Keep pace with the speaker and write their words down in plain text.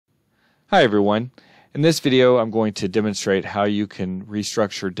Hi everyone. In this video I'm going to demonstrate how you can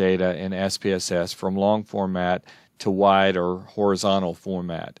restructure data in SPSS from long format to wide or horizontal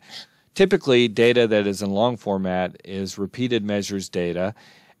format. Typically data that is in long format is repeated measures data,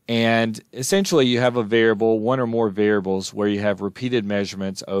 and essentially you have a variable, one or more variables, where you have repeated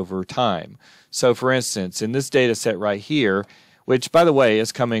measurements over time. So for instance, in this data set right here, which by the way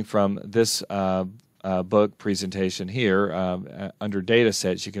is coming from this book presentation here, under data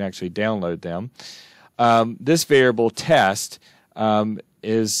sets, you can actually download them. This variable test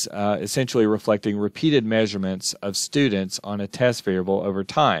is essentially reflecting repeated measurements of students on a test variable over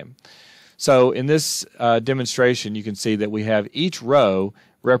time. So in this demonstration, you can see that we have each row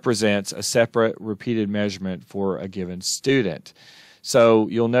represents a separate repeated measurement for a given student. So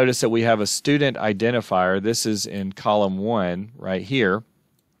you'll notice that we have a student identifier. This is in column 1 right here.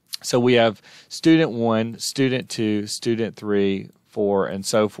 So we have student 1, student 2, student 3, 4, and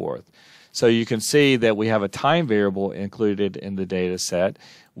so forth. So you can see that we have a time variable included in the data set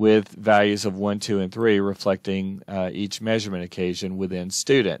with values of 1, 2, and 3 reflecting each measurement occasion within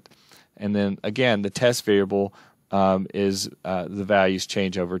student. And then again, the test variable is the values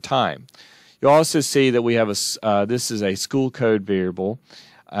change over time. You'll also see that we have this is a school code variable,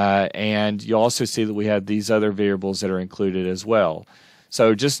 and you'll also see that we have these other variables that are included as well.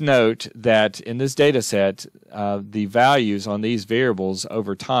 So just note that in this data set, the values on these variables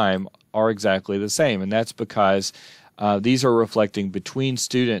over time are exactly the same, and that's because these are reflecting between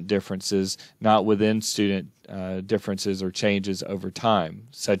student differences, not within student differences or changes over time,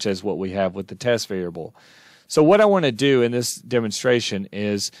 such as what we have with the test variable. So what I want to do in this demonstration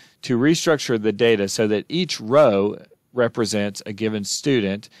is to restructure the data so that each row represents a given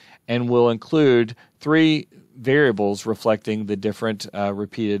student and will include 3 variables reflecting the different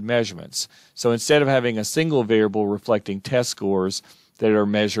repeated measurements. So instead of having a single variable reflecting test scores that are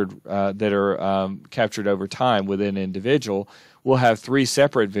measured, captured over time within an individual, we'll have 3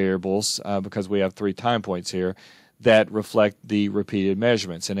 separate variables because we have 3 time points here that reflect the repeated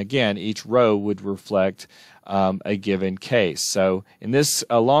measurements. And again, each row would reflect a given case. So in this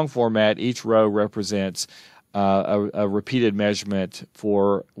long format, each row represents a repeated measurement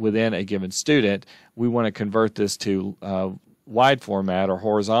for within a given student. We want to convert this to wide format or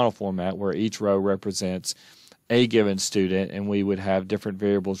horizontal format, where each row represents a given student, and we would have different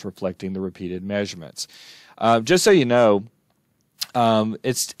variables reflecting the repeated measurements. Just so you know,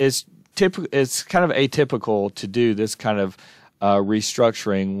 it's kind of atypical to do this kind of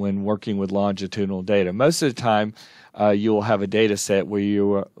restructuring when working with longitudinal data. Most of the time, you will have a data set where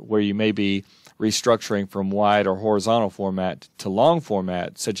you may be restructuring from wide or horizontal format to long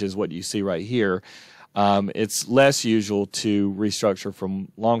format, such as what you see right here. It's less usual to restructure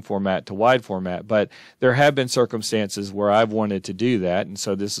from long format to wide format, but there have been circumstances where I've wanted to do that, and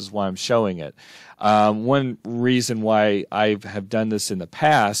so this is why I'm showing it. One reason why I have done this in the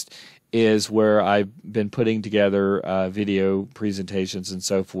past is where I've been putting together video presentations and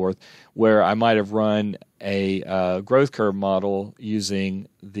so forth, where I might have run a growth curve model using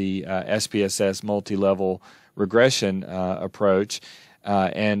the SPSS multi-level regression approach,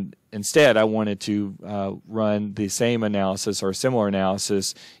 and instead I wanted to run the same analysis or similar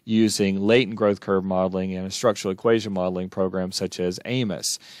analysis using latent growth curve modeling and a structural equation modeling program such as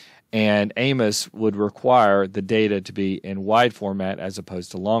AMOS. And AMOS would require the data to be in wide format as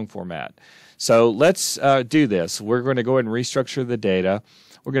opposed to long format. So let's do this. We're going to go ahead and restructure the data.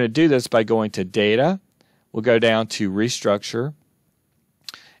 We're going to do this by going to Data. We'll go down to Restructure,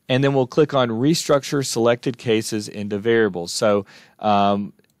 and then we'll click on Restructure Selected Cases into Variables. So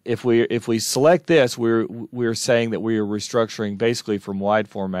if we select this, we're saying that we are restructuring basically from wide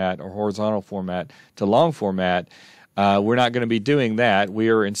format or horizontal format to long format. We're not going to be doing that. We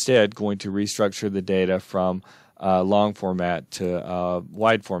are instead going to restructure the data from long format to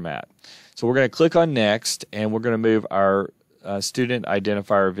wide format. So we're going to click on Next, and we're going to move our student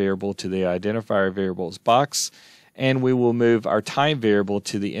identifier variable to the identifier variables box, and we will move our time variable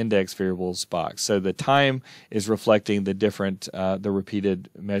to the index variables box. So the time is reflecting the different, the repeated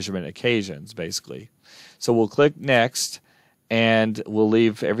measurement occasions, basically. So we'll click Next, and we'll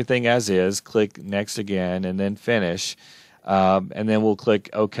leave everything as is, click Next again, and then Finish, and then we'll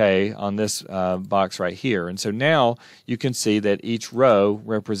click OK on this box right here. And so now you can see that each row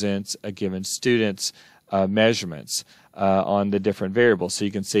represents a given student's measurements on the different variables. So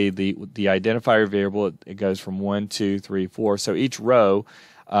you can see the identifier variable, it goes from 1, 2, 3, 4. So each row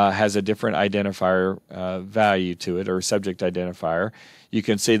has a different identifier value to it, or subject identifier. You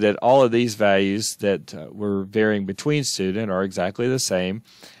can see that all of these values that were varying between student are exactly the same,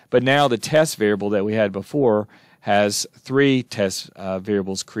 but now the test variable that we had before has 3 test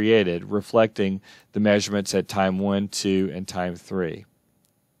variables created, reflecting the measurements at time 1, 2, and time 3.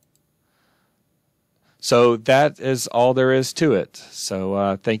 So that is all there is to it.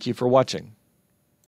 So thank you for watching.